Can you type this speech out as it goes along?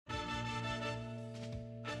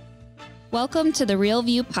Welcome to the Real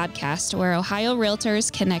View podcast, where Ohio Realtors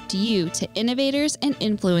connect you to innovators and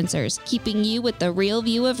influencers, keeping you with the real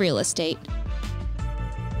view of real estate.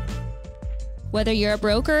 Whether you're a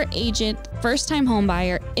broker, agent, first-time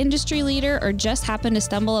homebuyer, industry leader, or just happen to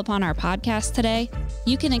stumble upon our podcast today,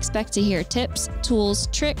 you can expect to hear tips, tools,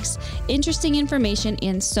 tricks, interesting information,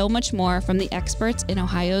 and so much more from the experts in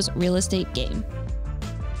Ohio's real estate game.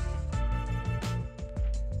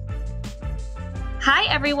 Hi,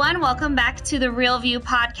 everyone. Welcome back to the Real View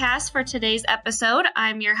podcast for today's episode.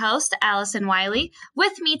 I'm your host, Allison Wiley.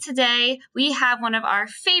 With me today, we have one of our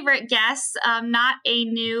favorite guests, not a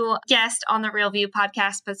new guest on the Real View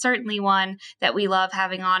podcast, but certainly one that we love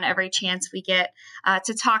having on every chance we get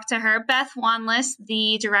to talk to her. Beth Wanless,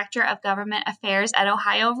 the Director of Government Affairs at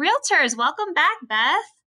Ohio Realtors. Welcome back, Beth.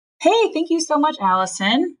 Hey, thank you so much,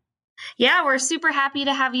 Allison. Yeah, we're super happy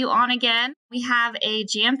to have you on again. We have a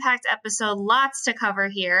jam-packed episode, lots to cover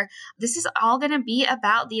here. This is all going to be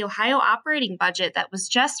about the Ohio operating budget that was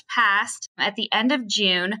just passed at the end of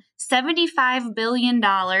June, $75 billion.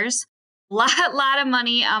 Lot of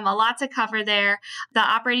money, a lot to cover there. The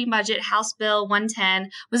operating budget, House Bill 110,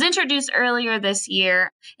 was introduced earlier this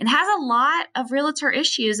year and has a lot of realtor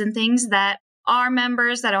issues and things that our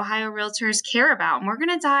members, that Ohio Realtors care about. And we're going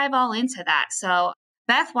to dive all into that. So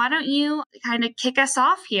Beth, why don't you kind of kick us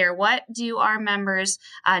off here? What do our members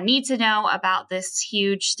need to know about this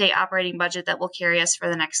huge state operating budget that will carry us for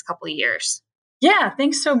the next couple of years? Yeah,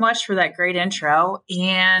 thanks so much for that great intro.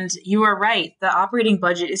 And you are right. The operating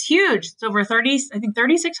budget is huge. It's over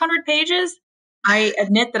 3,600 pages. I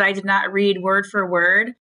admit that I did not read word for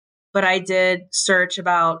word, but I did search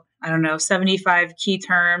about, 75 key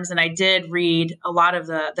terms. And I did read a lot of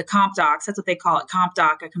the comp docs. That's what they call it, comp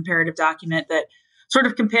doc, a comparative document that sort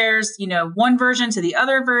of compares, one version to the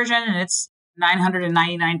other version, and it's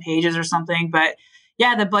 999 pages or something. But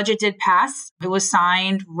yeah, the budget did pass. It was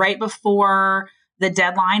signed right before the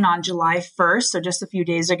deadline on July 1st, so just a few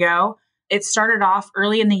days ago. It started off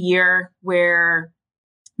early in the year where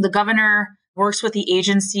the governor works with the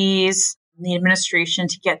agencies and the administration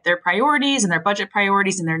to get their priorities and their budget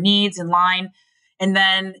priorities and their needs in line. And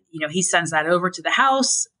then, he sends that over to the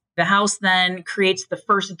House. The House then creates the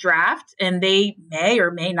first draft, and they may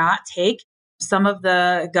or may not take some of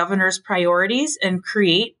the governor's priorities and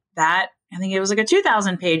create that. I think it was like a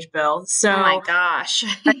 2,000-page bill. So, oh my gosh.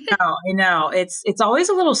 I know. It's always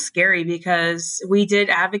a little scary because we did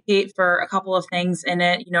advocate for a couple of things in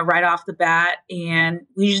it, right off the bat. And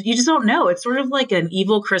you just don't know. It's sort of like an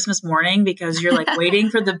evil Christmas morning because you're like waiting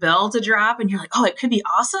for the bill to drop and you're like, oh, it could be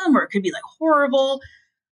awesome or it could be like horrible.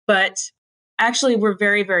 But actually, we're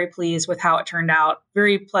very, very pleased with how it turned out,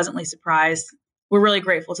 very pleasantly surprised. We're really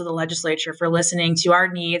grateful to the legislature for listening to our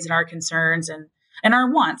needs and our concerns and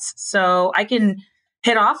our wants. So I can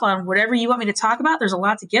hit off on whatever you want me to talk about. There's a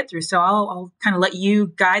lot to get through, so I'll kind of let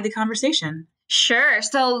you guide the conversation. Sure.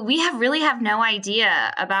 So we really have no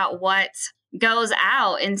idea about what goes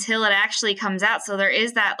out until it actually comes out. So there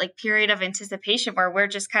is that period of anticipation where we're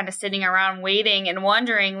just kind of sitting around waiting and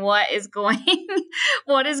wondering what is going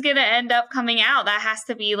to end up coming out. That has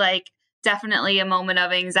to be definitely a moment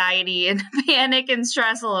of anxiety and panic and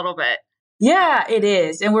stress a little bit. Yeah, it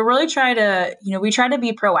is. And we're really trying to, we try to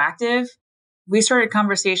be proactive. We started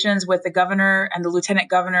conversations with the governor and the lieutenant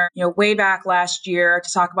governor, way back last year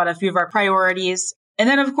to talk about a few of our priorities. And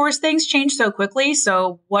then, of course, things change so quickly.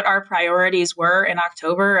 So what our priorities were in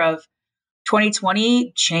October of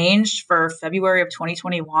 2020 changed for February of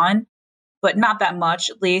 2021, but not that much,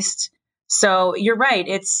 at least. So you're right.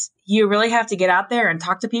 You really have to get out there and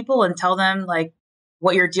talk to people and tell them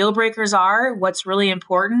what your deal breakers are, what's really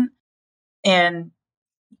important, and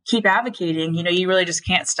keep advocating. You really just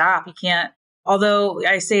can't stop. You can't. Although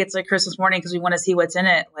I say it's like Christmas morning because we want to see what's in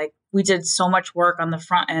it. We did so much work on the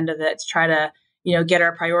front end of it to try to get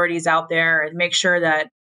our priorities out there and make sure that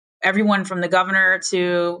everyone from the governor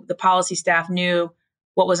to the policy staff knew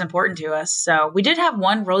what was important to us. So we did have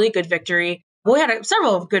one really good victory. Well, we had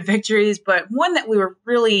several good victories, but one that we were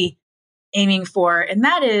really aiming for, and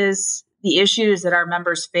that is the issues that our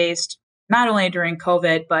members faced, not only during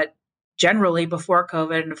COVID, but generally before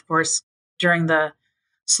COVID, and of course, during the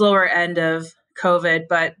slower end of COVID,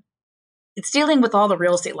 but it's dealing with all the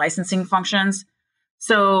real estate licensing functions.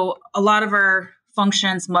 So a lot of our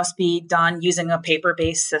functions must be done using a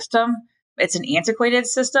paper-based system. It's an antiquated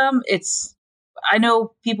system. I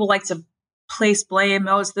know people like to place blame.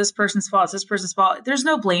 Oh, it's this person's fault. It's this person's fault. There's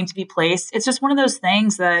no blame to be placed. It's just one of those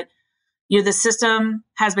things that, the system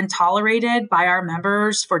has been tolerated by our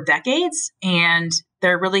members for decades. And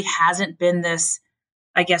there really hasn't been this,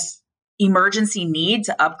 emergency need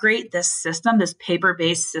to upgrade this system, this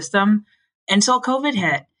paper-based system until COVID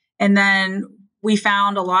hit. And then we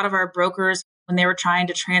found a lot of our brokers when they were trying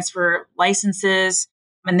to transfer licenses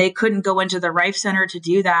and they couldn't go into the Rife Center to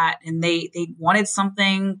do that. And they wanted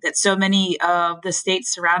something that so many of the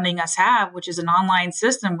states surrounding us have, which is an online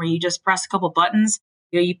system where you just press a couple buttons,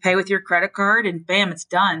 you pay with your credit card and bam, it's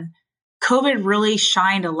done. COVID really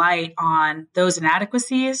shined a light on those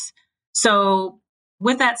inadequacies. So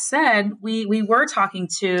with that said, we were talking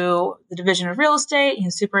to the Division of Real Estate,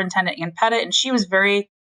 Superintendent Ann Pettit, and she was very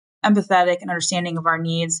empathetic and understanding of our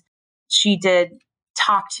needs. She did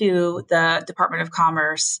talk to the Department of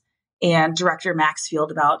Commerce and Director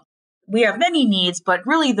Maxfield about, we have many needs, but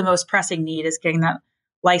really the most pressing need is getting that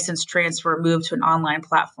license transfer moved to an online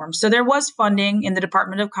platform. So there was funding in the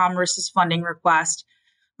Department of Commerce's funding request,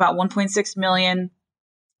 about $1.6 million,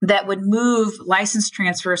 that would move license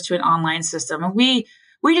transfers to an online system. And we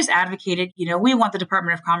just advocated, we want the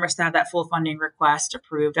Department of Commerce to have that full funding request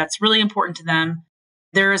approved. That's really important to them.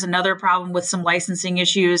 There is another problem with some licensing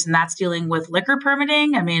issues, and that's dealing with liquor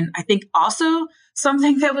permitting. I mean, I think also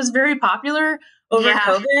something that was very popular over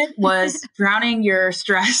COVID was drowning your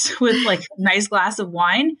stress with like a nice glass of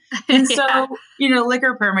wine. And so,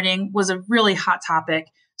 liquor permitting was a really hot topic.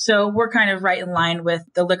 So we're kind of right in line with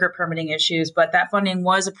the liquor permitting issues, but that funding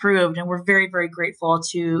was approved. And we're very, very grateful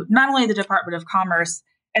to not only the Department of Commerce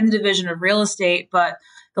and the Division of Real Estate, but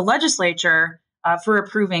the legislature for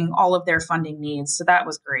approving all of their funding needs. So that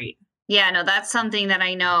was great. Yeah, no, that's something that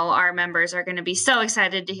I know our members are going to be so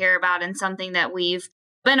excited to hear about, and something that we've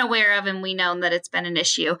been aware of, and we know that it's been an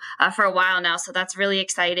issue for a while now. So that's really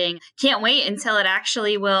exciting. Can't wait until it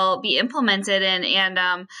actually will be implemented and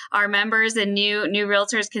our members and new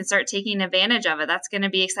realtors can start taking advantage of it. That's going to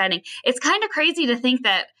be exciting. It's kind of crazy to think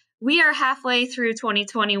that we are halfway through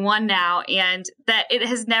 2021 now, and that it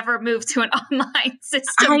has never moved to an online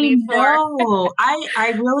system before.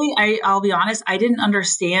 I'll be honest, I didn't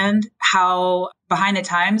understand how behind the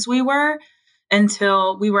times we were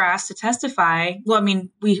until we were asked to testify. Well, I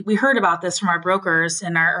mean, we heard about this from our brokers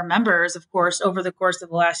and our members, of course, over the course of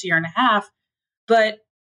the last year and a half. But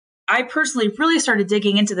I personally really started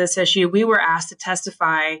digging into this issue. We were asked to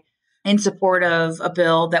testify in support of a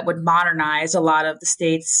bill that would modernize a lot of the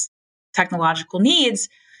state's technological needs.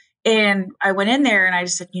 And I went in there and I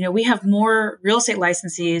just said, we have more real estate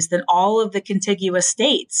licensees than all of the contiguous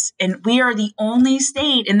states. And we are the only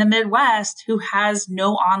state in the Midwest who has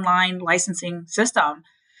no online licensing system.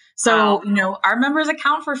 So, our members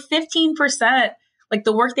account for 15%. Like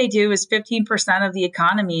the work they do is 15% of the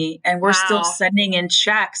economy, and we're still sending in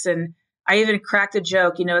checks. And I even cracked a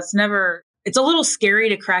joke, it's a little scary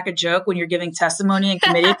to crack a joke when you're giving testimony in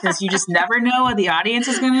committee because you just never know what the audience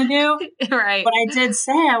is going to do. Right. But I did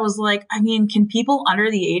say, I was like, can people under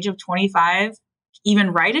the age of 25 even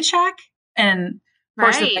write a check? And of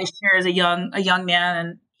course, the vice chair is a young man,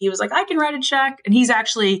 and he was like, I can write a check. And he's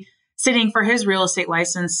actually sitting for his real estate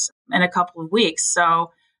license in a couple of weeks. So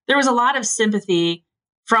there was a lot of sympathy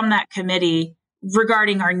from that committee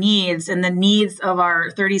regarding our needs and the needs of our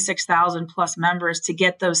 36,000 plus members to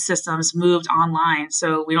get those systems moved online.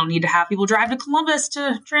 So we don't need to have people drive to Columbus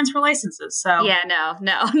to transfer licenses. So yeah,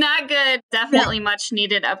 no, not good. Definitely much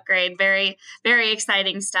needed upgrade. Very, very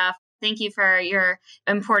exciting stuff. Thank you for your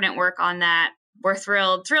important work on that. We're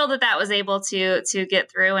thrilled that was able to get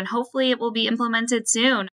through, and hopefully it will be implemented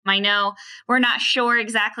soon. I know we're not sure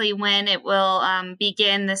exactly when it will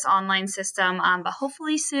begin, this online system, but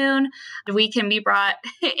hopefully soon we can be brought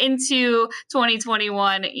into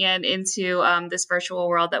 2021 and into this virtual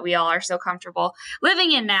world that we all are so comfortable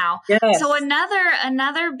living in now. Yes. So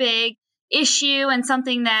another big issue, and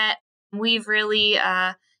something that we've really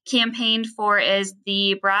campaigned for, is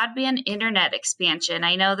the broadband internet expansion.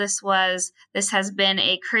 I know this has been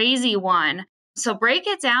a crazy one. So break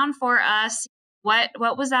it down for us. What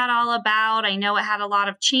was that all about? I know it had a lot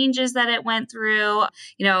of changes that it went through.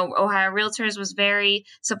 Ohio Realtors was very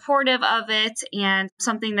supportive of it, and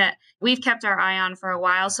something that we've kept our eye on for a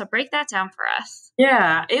while. So break that down for us.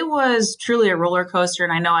 Yeah, it was truly a roller coaster.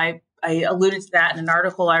 And I know I alluded to that in an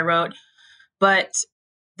article I wrote, but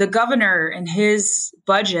the governor, in his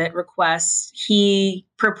budget requests, he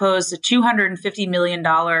proposed a $250 million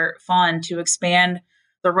fund to expand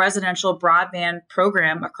the residential broadband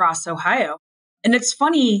program across Ohio. And it's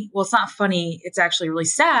funny. Well, it's not funny. It's actually really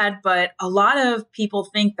sad. But a lot of people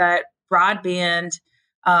think that broadband,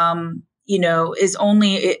 is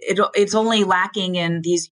only lacking in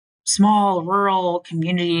these small rural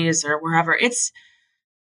communities or wherever.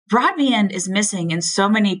 Broadband is missing in so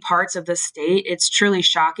many parts of the state. It's truly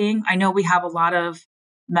shocking. I know we have a lot of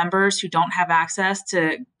members who don't have access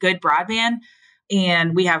to good broadband.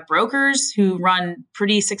 And we have brokers who run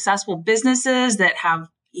pretty successful businesses that have,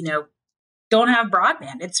 don't have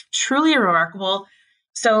broadband. It's truly remarkable.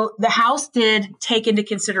 So the House did take into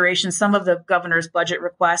consideration some of the governor's budget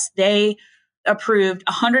requests. They approved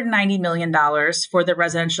 $190 million for the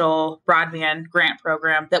residential broadband grant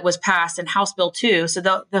program that was passed in House Bill 2. So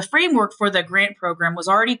the framework for the grant program was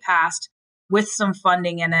already passed with some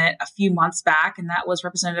funding in it a few months back, and that was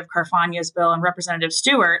Representative Carfagna's bill and Representative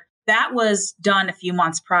Stewart. That was done a few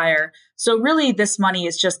months prior. So really, this money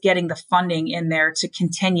is just getting the funding in there to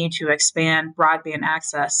continue to expand broadband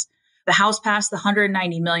access. The House passed the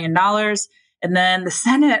 $190 million, and then the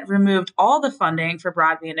Senate removed all the funding for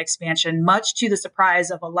broadband expansion, much to the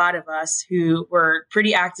surprise of a lot of us who were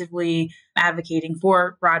pretty actively advocating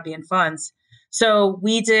for broadband funds. So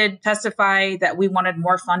we did testify that we wanted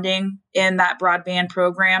more funding in that broadband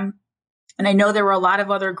program. And I know there were a lot of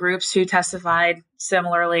other groups who testified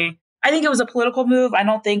similarly. I think it was a political move. I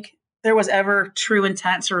don't think there was ever true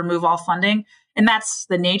intent to remove all funding. And that's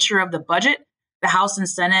the nature of the budget. The House and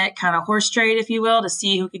Senate kind of horse trade, if you will, to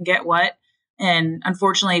see who can get what. And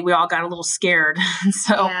unfortunately, we all got a little scared.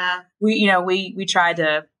 So we tried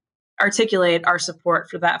to articulate our support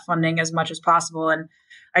for that funding as much as possible. And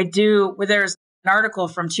there's an article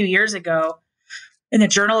from 2 years ago in the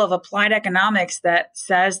Journal of Applied Economics that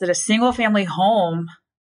says that a single family home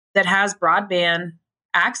that has broadband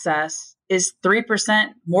access is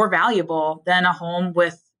 3% more valuable than a home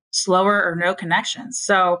with slower or no connections.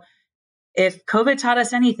 So if COVID taught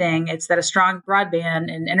us anything, it's that a strong broadband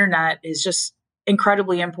and internet is just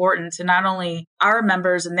incredibly important to not only our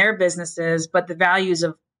members and their businesses, but the values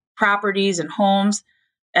of properties and homes.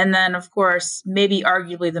 And then, of course, maybe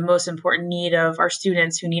arguably the most important need of our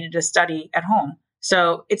students who needed to study at home.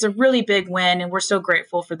 So it's a really big win, and we're so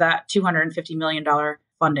grateful for that $250 million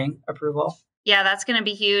funding approval. Yeah, that's going to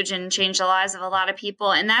be huge and change the lives of a lot of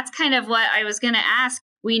people. And that's kind of what I was going to ask.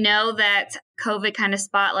 We know that COVID kind of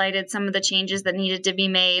spotlighted some of the changes that needed to be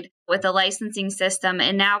made with the licensing system.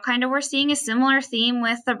 And now kind of we're seeing a similar theme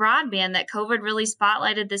with the broadband, that COVID really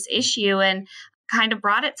spotlighted this issue and kind of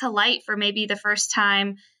brought it to light for maybe the first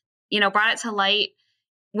time, brought it to light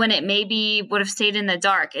when it maybe would have stayed in the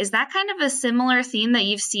dark. Is that kind of a similar theme that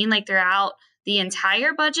you've seen like throughout the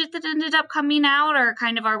entire budget that ended up coming out, or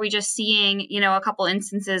kind of are we just seeing, a couple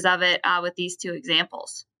instances of it with these two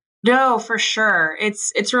examples? No, for sure.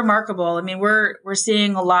 It's remarkable. I mean, we're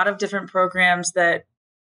seeing a lot of different programs that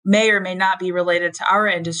may or may not be related to our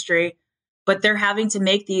industry, but they're having to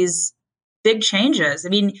make these big changes. I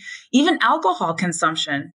mean, even alcohol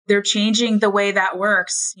consumption, they're changing the way that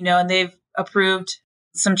works, and they've approved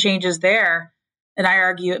some changes there. And I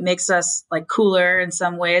argue it makes us like cooler in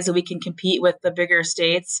some ways, and we can compete with the bigger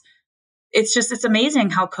states. It's amazing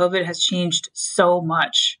how COVID has changed so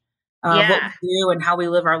much. What we do and how we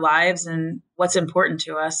live our lives and what's important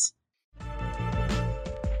to us.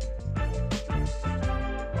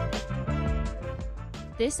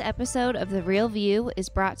 This episode of The Real View is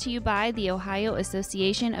brought to you by the Ohio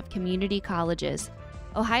Association of Community Colleges.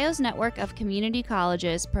 Ohio's network of community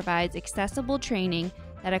colleges provides accessible training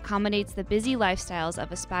that accommodates the busy lifestyles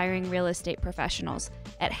of aspiring real estate professionals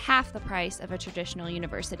at half the price of a traditional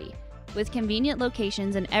university. With convenient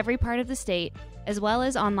locations in every part of the state, as well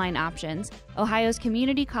as online options, Ohio's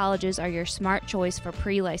community colleges are your smart choice for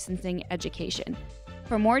pre-licensing education.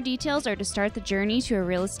 For more details or to start the journey to a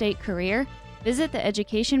real estate career, visit the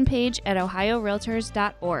education page at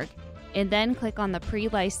ohiorealtors.org and then click on the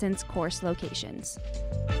pre-license course locations.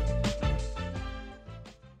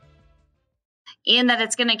 And that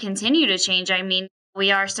it's going to continue to change. I mean,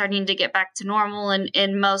 we are starting to get back to normal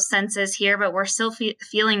in most senses here, but we're still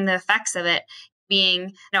feeling the effects of it.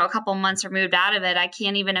 Being, a couple months removed out of it, I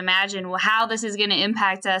can't even imagine how this is going to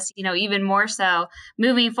impact us, even more so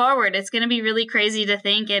moving forward. It's going to be really crazy to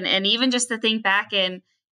think and even just to think back and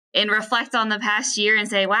reflect on the past year and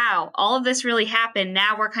say, wow, all of this really happened.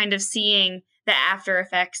 Now we're kind of seeing the after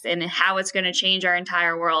effects and how it's going to change our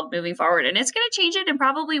entire world moving forward. And it's going to change it in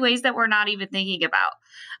probably ways that we're not even thinking about.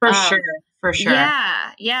 For sure.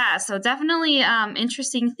 Yeah. So definitely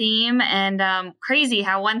interesting theme and crazy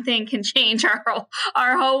how one thing can change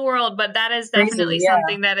our whole world. But that is definitely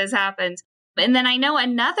something that has happened. And then I know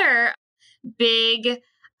another big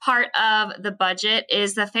part of the budget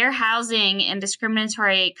is the fair housing and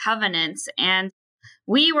discriminatory covenants. And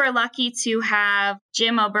we were lucky to have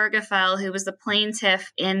Jim Obergefell, who was the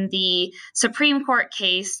plaintiff in the Supreme Court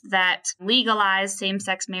case that legalized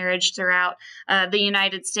same-sex marriage throughout the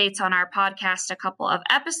United States, on our podcast a couple of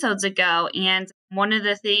episodes ago. And one of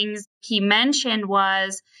the things he mentioned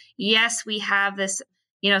was, yes, we have this,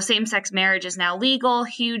 same-sex marriage is now legal,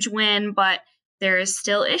 huge win, but there is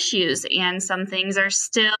still issues and some things are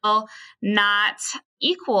still not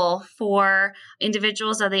equal for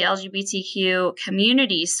individuals of the LGBTQ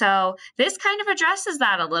community. So this kind of addresses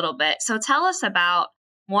that a little bit. So tell us about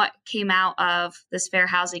what came out of this Fair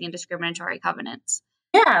Housing and Discriminatory Covenants.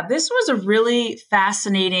 Yeah, this was a really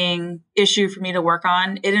fascinating issue for me to work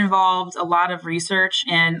on. It involved a lot of research,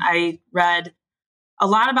 and I read a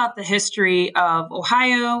lot about the history of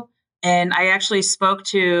Ohio. And I actually spoke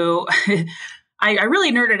to, I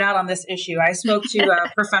really nerded out on this issue. I spoke to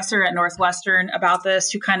a professor at Northwestern about this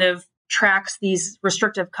who kind of tracks these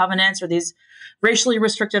restrictive covenants or these racially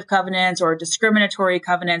restrictive covenants or discriminatory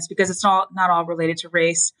covenants because it's not all related to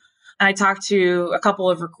race. I talked to a couple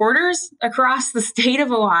of recorders across the state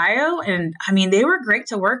of Ohio, and I mean, they were great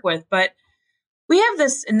to work with, but we have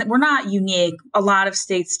this, and we're not unique. A lot of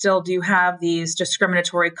states still do have these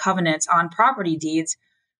discriminatory covenants on property deeds,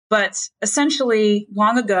 but essentially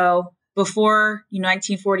long ago, before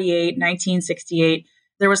 1948, 1968,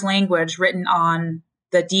 there was language written on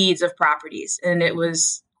the deeds of properties, and it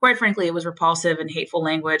was, quite frankly, it was repulsive and hateful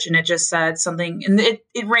language. And it just said something, and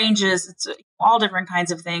it ranges, it's all different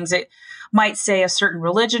kinds of things. It might say a certain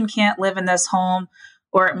religion can't live in this home,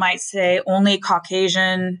 or it might say only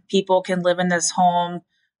Caucasian people can live in this home,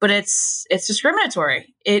 but it's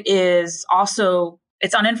discriminatory. It is also,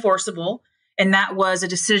 it's unenforceable. And that was a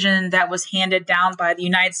decision that was handed down by the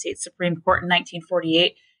United States Supreme Court in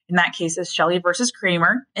 1948. In that case, it's Shelley versus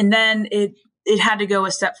Kramer. And then it had to go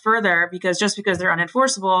a step further because just because they're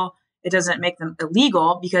unenforceable, it doesn't make them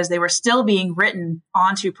illegal because they were still being written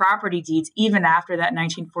onto property deeds even after that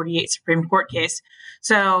 1948 Supreme Court case.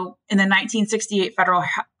 So in the 1968 Federal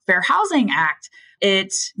Fair Housing Act,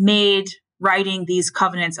 it made writing these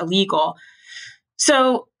covenants illegal.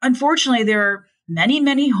 So unfortunately, there are many,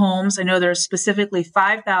 many homes. I know there's specifically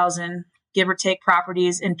 5,000, give or take,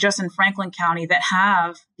 properties in Franklin County that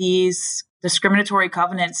have these discriminatory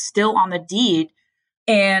covenants still on the deed.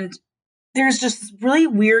 And there's just this really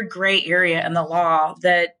weird gray area in the law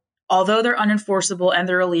that although they're unenforceable and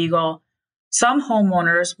they're illegal, some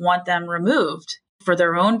homeowners want them removed for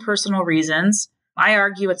their own personal reasons. I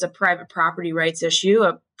argue it's a private property rights issue.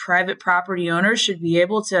 A private property owner should be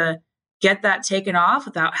able to get that taken off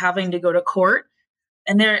without having to go to court.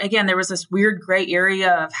 And there was this weird gray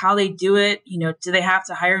area of how they do it. Do they have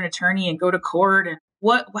to hire an attorney and go to court? And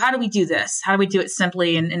how do we do this? How do we do it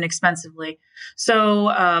simply and inexpensively? So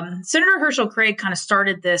Senator Herschel Craig kind of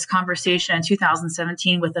started this conversation in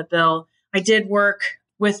 2017 with a bill. I did work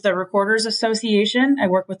with the Recorders Association. I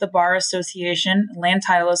worked with the Bar Association, Land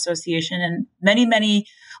Title Association, and many, many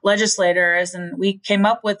legislators. And we came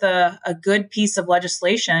up with a good piece of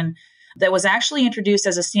legislation that was actually introduced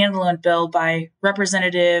as a standalone bill by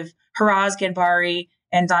Representative Haraz Ganbari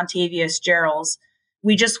and Dontavius Geralds.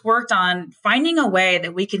 We just worked on finding a way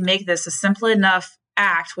that we could make this a simple enough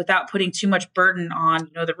act without putting too much burden on,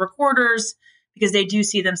 the recorders, because they do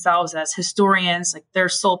see themselves as historians. Like their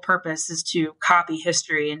sole purpose is to copy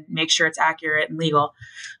history and make sure it's accurate and legal.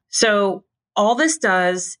 So all this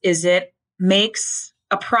does is it makes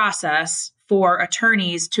a process for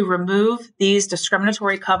attorneys to remove these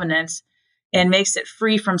discriminatory covenants and makes it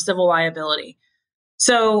free from civil liability.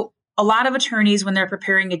 So a lot of attorneys, when they're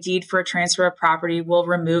preparing a deed for a transfer of property, will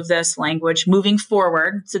remove this language moving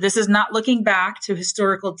forward. So this is not looking back to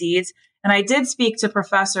historical deeds. And I did speak to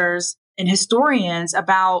professors and historians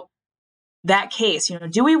about that case.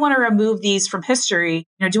 Do we want to remove these from history?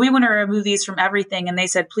 Do we want to remove these from everything? And they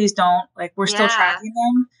said, please don't. Like, we're still tracking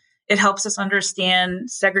them. It helps us understand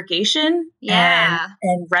segregation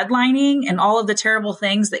and redlining and all of the terrible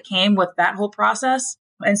things that came with that whole process.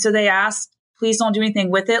 And so they asked, please don't do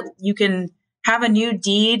anything with it. You can have a new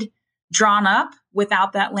deed drawn up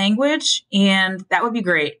without that language, and that would be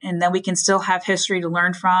great. And then we can still have history to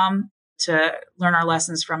learn our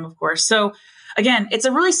lessons from, of course. So again, it's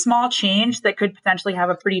a really small change that could potentially have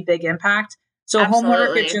a pretty big impact. So Absolutely. A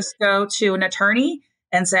homeowner could just go to an attorney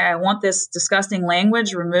and say, I want this disgusting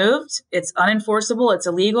language removed. It's unenforceable. It's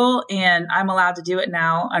illegal. And I'm allowed to do it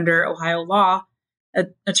now under Ohio law.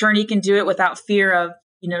 An attorney can do it without fear of,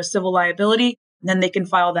 civil liability. And then they can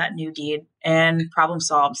file that new deed and problem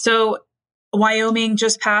solved. So Wyoming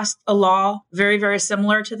just passed a law very, very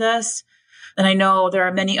similar to this. And I know there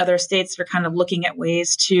are many other states that are kind of looking at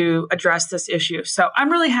ways to address this issue. So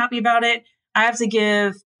I'm really happy about it. I have to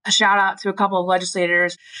give a shout out to a couple of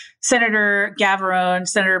legislators, Senator Gavarone,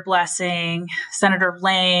 Senator Blessing, Senator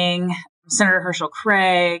Lang, Senator Herschel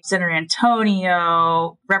Craig, Senator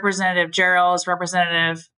Antonio, Representative Geralds,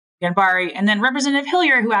 Representative Ganbari, and then Representative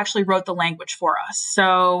Hillier, who actually wrote the language for us.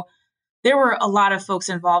 So there were a lot of folks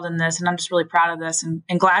involved in this, and I'm just really proud of this and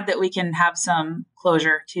glad that we can have some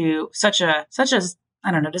closure to such a I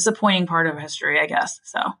don't know, disappointing part of history, I guess.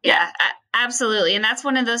 So yeah, absolutely. And that's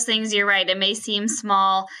one of those things, you're right. It may seem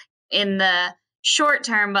small in the short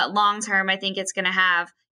term, but long term, I think it's going to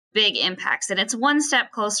have big impacts. And it's one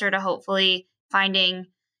step closer to hopefully finding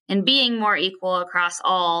and being more equal across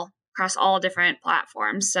all different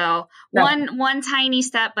platforms. So one tiny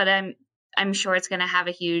step, but I'm sure it's going to have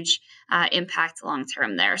a huge impact long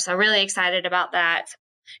term there. So really excited about that.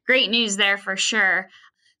 Great news there for sure.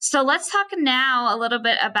 So let's talk now a little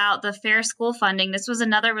bit about the fair school funding. This was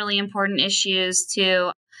another really important issue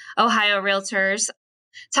to Ohio Realtors.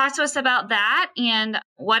 Talk to us about that and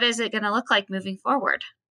what is it going to look like moving forward?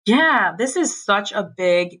 Yeah, this is such a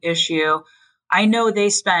big issue. I know they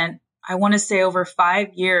spent, I want to say, over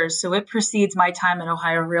 5 years. So it precedes my time at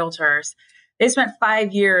Ohio Realtors. They spent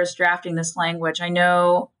 5 years drafting this language. I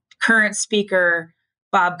know current speaker,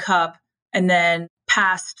 Bob Cupp, and then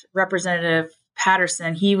past Representative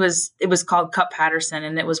Patterson, it was called Cupp-Patterson,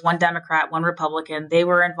 and it was one Democrat, one Republican. They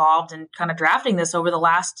were involved in kind of drafting this over the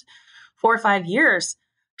last 4 or 5 years.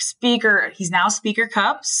 He's now Speaker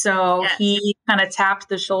Cupp. So yes. He kind of tapped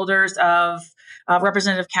the shoulders of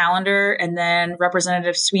Representative Callender and then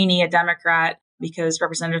Representative Sweeney, a Democrat, because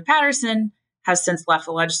Representative Patterson has since left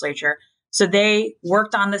the legislature. So they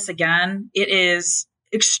worked on this again. It is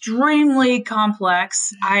extremely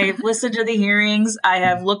complex. I've listened to the hearings. I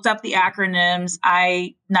have looked up the acronyms.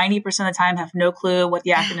 90% of the time have no clue what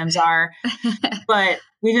the acronyms are, but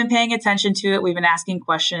we've been paying attention to it. We've been asking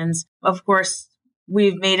questions. Of course,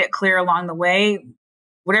 we've made it clear along the way,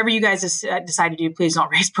 whatever you guys decide to do, please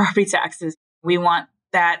don't raise property taxes. We want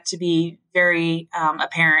that to be very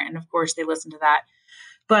apparent. And of course, they listened to that.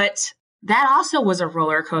 But that also was a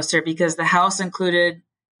roller coaster because the House included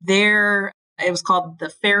it was called the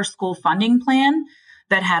Fair School Funding Plan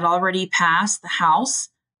that had already passed the House.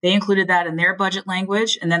 They included that in their budget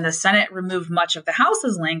language. And then the Senate removed much of the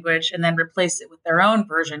House's language and then replaced it with their own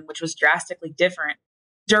version, which was drastically different.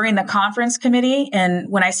 During the conference committee,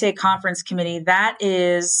 and when I say conference committee, that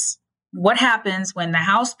is what happens when the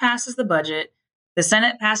House passes the budget, the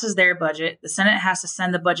Senate passes their budget, the Senate has to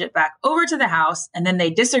send the budget back over to the House, and then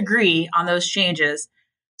they disagree on those changes.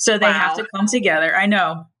 So they have to come together. I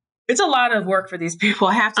know. It's a lot of work for these people.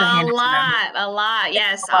 I have to hand it to them. A lot.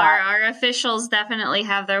 Yes, our officials definitely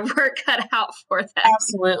have their work cut out for them.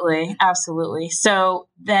 Absolutely. So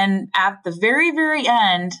then at the very, very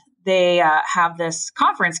end, they have this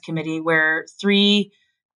conference committee where 3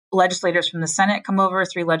 legislators from the Senate come over,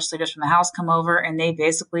 3 legislators from the House come over, and they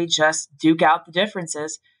basically just duke out the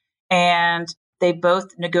differences. And they both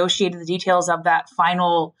negotiated the details of that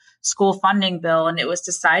final school funding bill, and it was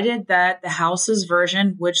decided that the House's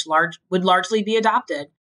version would largely be adopted.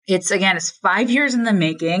 It's 5 years in the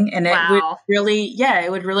making, and it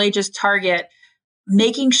would really just target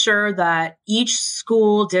making sure that each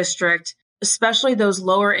school district, especially those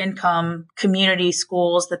lower income community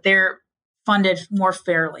schools, that they're funded more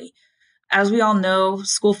fairly. As we all know,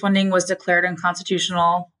 school funding was declared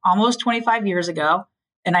unconstitutional almost 25 years ago.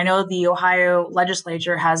 And I know the Ohio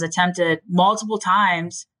legislature has attempted multiple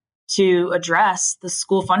times to address the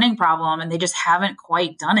school funding problem, and they just haven't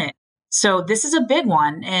quite done it. So this is a big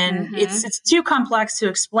one, and it's too complex to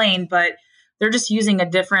explain, but they're just using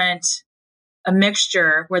a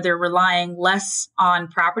mixture where they're relying less on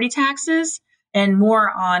property taxes and more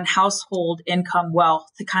on household income wealth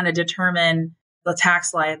to kind of determine the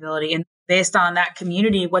tax liability. And based on that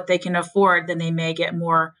community, what they can afford, then they may get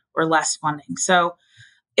more or less funding. So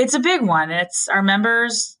it's a big one. Our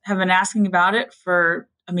members have been asking about it far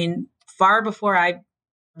before I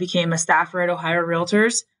became a staffer at Ohio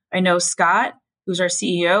Realtors. I know Scott, who's our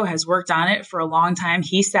CEO, has worked on it for a long time.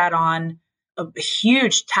 He sat on a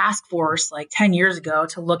huge task force like 10 years ago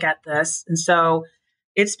to look at this. And so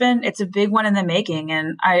it's a big one in the making.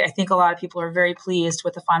 And I think a lot of people are very pleased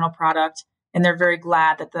with the final product, and they're very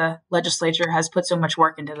glad that the legislature has put so much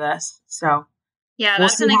work into this. So yeah,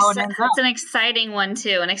 that's an exciting one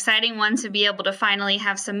too. An exciting one to be able to finally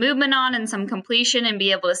have some movement on and some completion and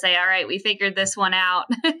be able to say, all right, we figured this one out.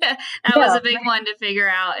 That was a big one to figure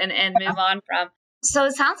out and move on from. So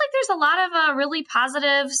it sounds like there's a lot of really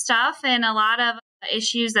positive stuff and a lot of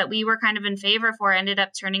issues that we were kind of in favor for ended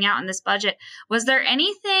up turning out in this budget. Was there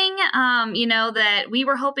anything, that we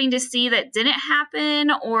were hoping to see that didn't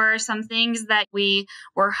happen, or some things that we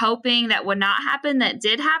were hoping that would not happen that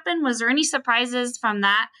did happen? Was there any surprises from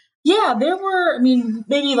that? Yeah, there were,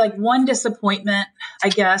 maybe like one disappointment, I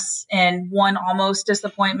guess, and one almost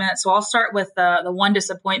disappointment. So I'll start with the one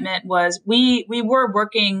disappointment was we were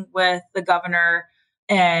working with the governor,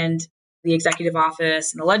 and the executive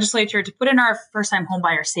office and the legislature to put in our first-time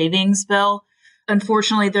homebuyer savings bill.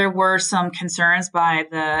 Unfortunately, there were some concerns by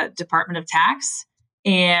the Department of Tax.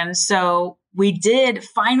 And so we did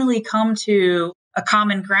finally come to a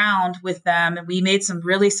common ground with them, and we made some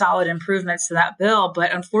really solid improvements to that bill.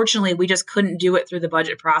 But unfortunately, we just couldn't do it through the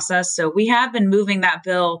budget process. So we have been moving that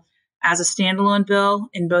bill as a standalone bill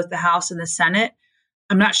in both the House and the Senate.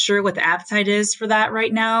 I'm not sure what the appetite is for that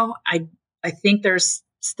right now. I think there's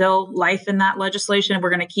still life in that legislation. We're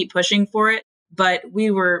going to keep pushing for it. But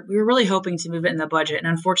we were really hoping to move it in the budget. And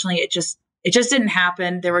unfortunately, it just didn't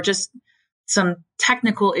happen. There were just some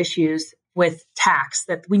technical issues with tax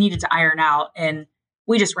that we needed to iron out. And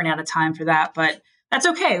we just ran out of time for that. But that's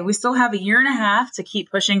okay. We still have a year and a half to keep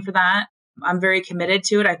pushing for that. I'm very committed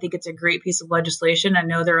to it. I think it's a great piece of legislation. I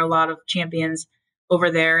know there are a lot of champions over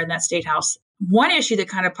there in that state house. One issue that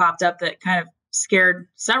kind of popped up that kind of scared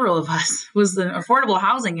several of us was the affordable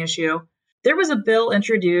housing issue. There was a bill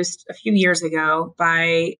introduced a few years ago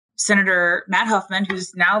by Senator Matt Huffman,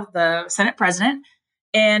 who's now the Senate president,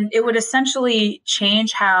 and it would essentially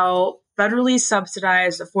change how federally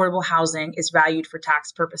subsidized affordable housing is valued for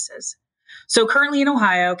tax purposes. So currently in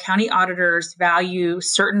Ohio, county auditors value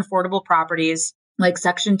certain affordable properties like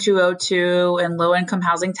Section 202 and low-income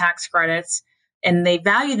housing tax credits, and they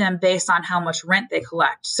value them based on how much rent they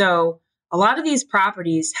collect. So a lot of these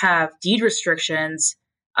properties have deed restrictions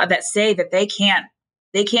that say that they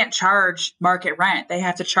can't charge market rent. They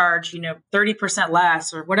have to charge, 30%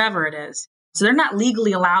 less or whatever it is. So they're not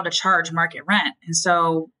legally allowed to charge market rent. And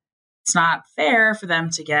so it's not fair for them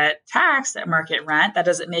to get taxed at market rent. That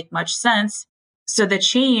doesn't make much sense. So the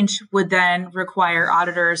change would then require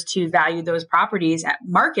auditors to value those properties at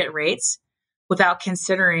market rates without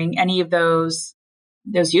considering any of those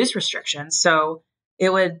use restrictions. So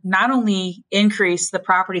it would not only increase the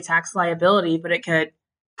property tax liability, but it could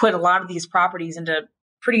put a lot of these properties into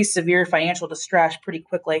pretty severe financial distress pretty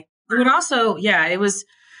quickly. It would also,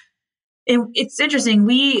 it's interesting.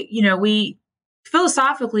 We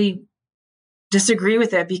philosophically disagree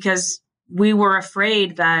with it because we were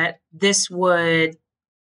afraid that this would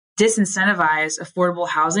disincentivize affordable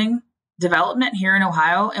housing development here in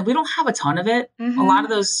Ohio, and we don't have a ton of it. Mm-hmm. A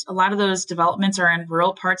lot of those developments are in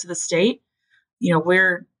rural parts of the state.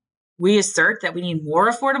 We assert that we need more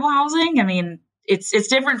affordable housing. I mean, it's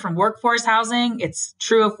different from workforce housing. It's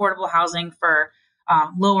true affordable housing for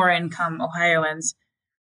lower income Ohioans.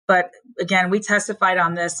 But again, we testified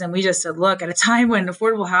on this and we just said, look, at a time when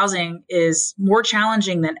affordable housing is more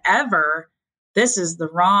challenging than ever, this is the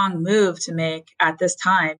wrong move to make at this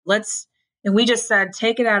time. And we just said,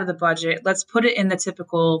 take it out of the budget. Let's put it in the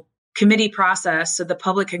typical committee process so the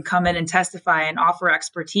public can come in and testify and offer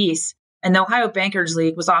expertise. And the Ohio Bankers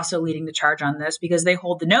League was also leading the charge on this because they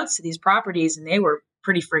hold the notes to these properties and they were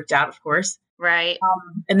pretty freaked out, of course. Right.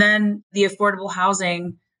 And then the affordable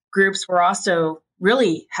housing groups were also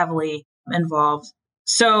really heavily involved.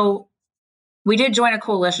 So we did join a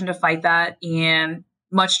coalition to fight that. And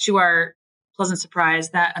much to our pleasant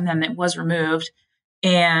surprise, that amendment was removed.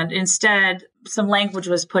 And instead, some language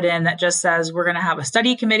was put in that just says we're going to have a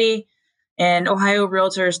study committee. And Ohio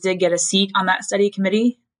Realtors did get a seat on that study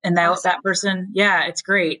committee. And that person, it's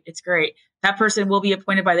great. It's great. That person will be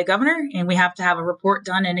appointed by the governor, and we have to have a report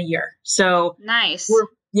done in a year. So nice.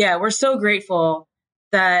 We're so grateful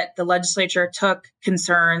that the legislature took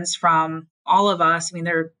concerns from all of us. I mean,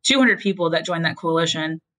 there are 200 people that joined that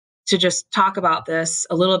coalition to just talk about this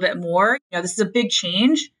a little bit more. This is a big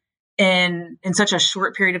change in such a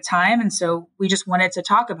short period of time. And so we just wanted to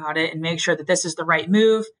talk about it and make sure that this is the right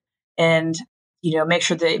move and, make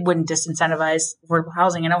sure that it wouldn't disincentivize affordable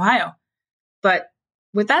housing in Ohio. But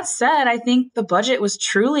with that said, I think the budget was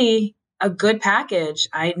truly a good package.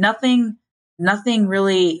 Nothing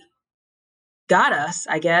really got us,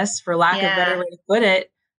 I guess, for lack of a better way to put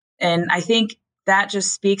it. And I think that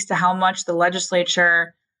just speaks to how much the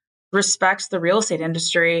legislature respects the real estate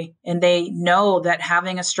industry. And they know that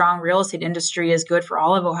having a strong real estate industry is good for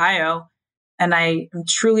all of Ohio. And I am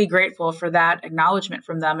truly grateful for that acknowledgement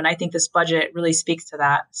from them. And I think this budget really speaks to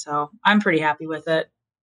that. So I'm pretty happy with it.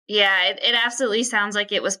 Yeah, it absolutely sounds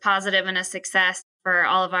like it was positive and a success for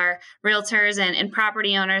all of our realtors and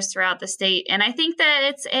property owners throughout the state. And I think that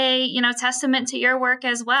it's a, testament to your work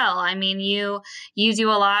as well. I mean, you do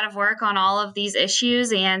a lot of work on all of these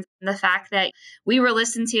issues, and the fact that we were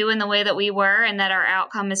listened to in the way that we were and that our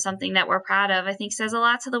outcome is something that we're proud of, I think says a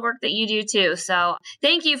lot to the work that you do too. So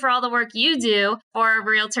thank you for all the work you do for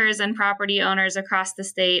realtors and property owners across the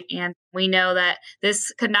state. And we know that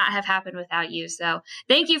this could not have happened without you. So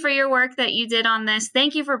thank you for your work that you did on this.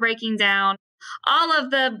 Thank you for breaking down all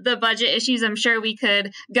of the budget issues. I'm sure we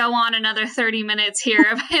could go on another 30 minutes here,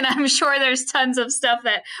 and I'm sure there's tons of stuff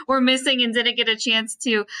that we're missing and didn't get a chance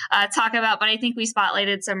to talk about. But I think we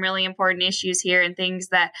spotlighted some really important issues here and things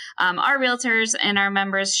that our realtors and our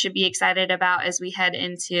members should be excited about as we head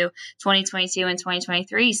into 2022 and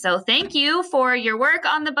 2023. So thank you for your work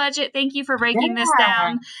on the budget. Thank you for breaking this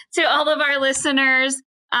down to all of our listeners.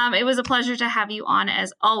 It was a pleasure to have you on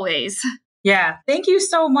as always. Yeah, thank you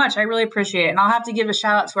so much. I really appreciate it. And I'll have to give a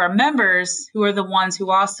shout out to our members who are the ones who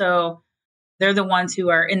also, they're the ones who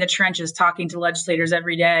are in the trenches talking to legislators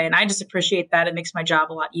every day. And I just appreciate that. It makes my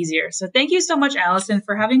job a lot easier. So thank you so much, Allison,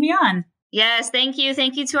 for having me on. Yes, thank you.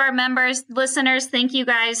 Thank you to our members, listeners. Thank you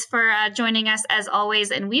guys for joining us as always.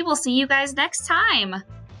 And we will see you guys next time.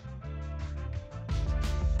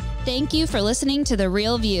 Thank you for listening to The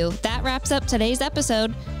Real View. That wraps up today's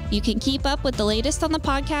episode. You can keep up with the latest on the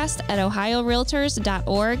podcast at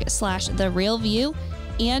ohiorealtors.org/therealview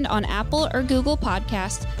and on Apple or Google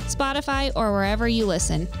Podcasts, Spotify, or wherever you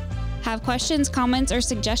listen. Have questions, comments, or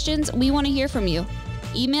suggestions? We want to hear from you.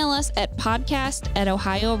 Email us at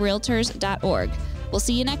podcast@ohiorealtors.org. We'll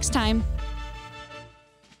see you next time.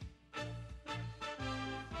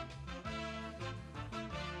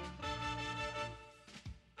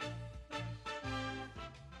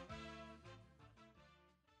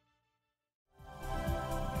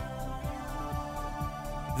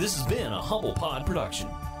 This has been a Humble Pod production.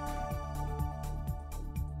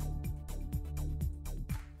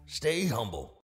 Stay humble.